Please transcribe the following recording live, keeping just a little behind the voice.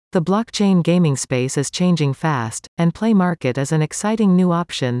The blockchain gaming space is changing fast, and Play Market is an exciting new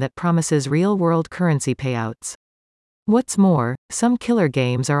option that promises real-world currency payouts. What's more, some killer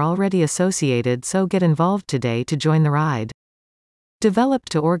games are already associated, so get involved today to join the ride. Developed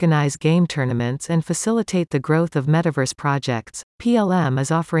to organize game tournaments and facilitate the growth of metaverse projects, PLM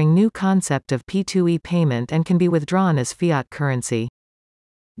is offering new concept of P2E payment and can be withdrawn as fiat currency.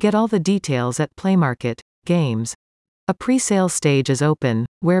 Get all the details at Play Market Games. A pre-sale stage is open,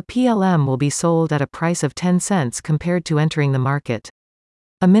 where PLM will be sold at a price of 10 cents compared to entering the market.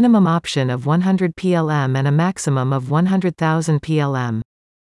 A minimum option of 100 PLM and a maximum of 100,000 PLM.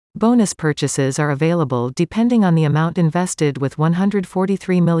 Bonus purchases are available depending on the amount invested, with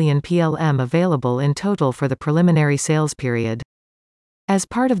 143 million PLM available in total for the preliminary sales period. As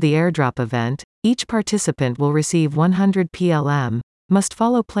part of the airdrop event, each participant will receive 100 PLM, must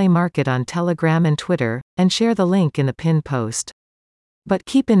follow Play Market on Telegram and Twitter, and share the link in the pinned post. But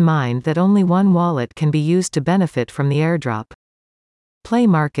keep in mind that only one wallet can be used to benefit from the airdrop. Play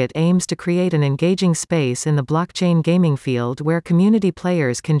Market aims to create an engaging space in the blockchain gaming field where community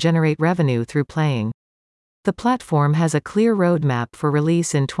players can generate revenue through playing. The platform has a clear roadmap for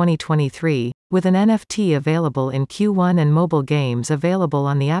release in 2023, with an NFT available in Q1 and mobile games available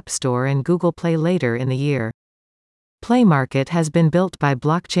on the App Store and Google Play later in the year. Play Market has been built by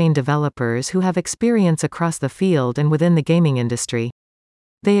blockchain developers who have experience across the field and within the gaming industry.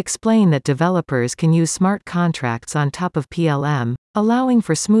 They explain that developers can use smart contracts on top of PLM, allowing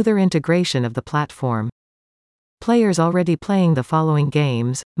for smoother integration of the platform. Players already playing the following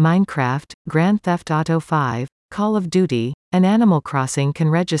games: Minecraft, Grand Theft Auto 5, Call of Duty, and Animal Crossing can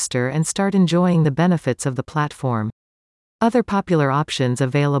register and start enjoying the benefits of the platform. Other popular options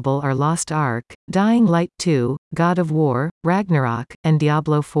available are Lost Ark, Dying Light 2, God of War, Ragnarok, and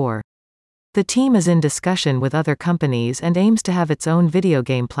Diablo 4. The team is in discussion with other companies and aims to have its own video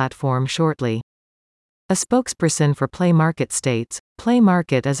game platform shortly. A spokesperson for Play Market states, Play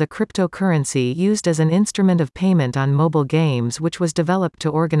Market is a cryptocurrency used as an instrument of payment on mobile games which was developed to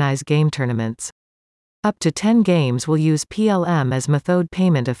organize game tournaments. Up to 10 games will use PLM as method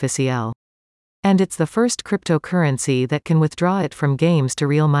payment officiel. And it's the first cryptocurrency that can withdraw it from games to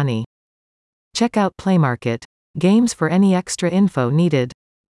real money. Check out Play Market Games for any extra info needed.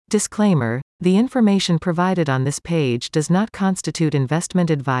 Disclaimer: the information provided on this page does not constitute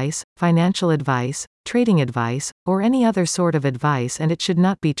investment advice, financial advice, trading advice, or any other sort of advice, and it should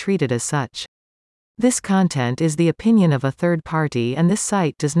not be treated as such. This content is the opinion of a third party, and this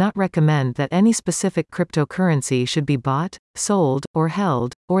site does not recommend that any specific cryptocurrency should be bought, sold, or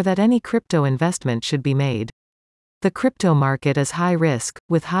held, or that any crypto investment should be made. The crypto market is high risk,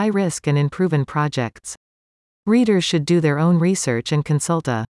 with high risk and unproven projects. Readers should do their own research and consult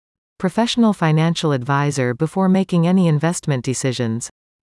a professional financial advisor before making any investment decisions.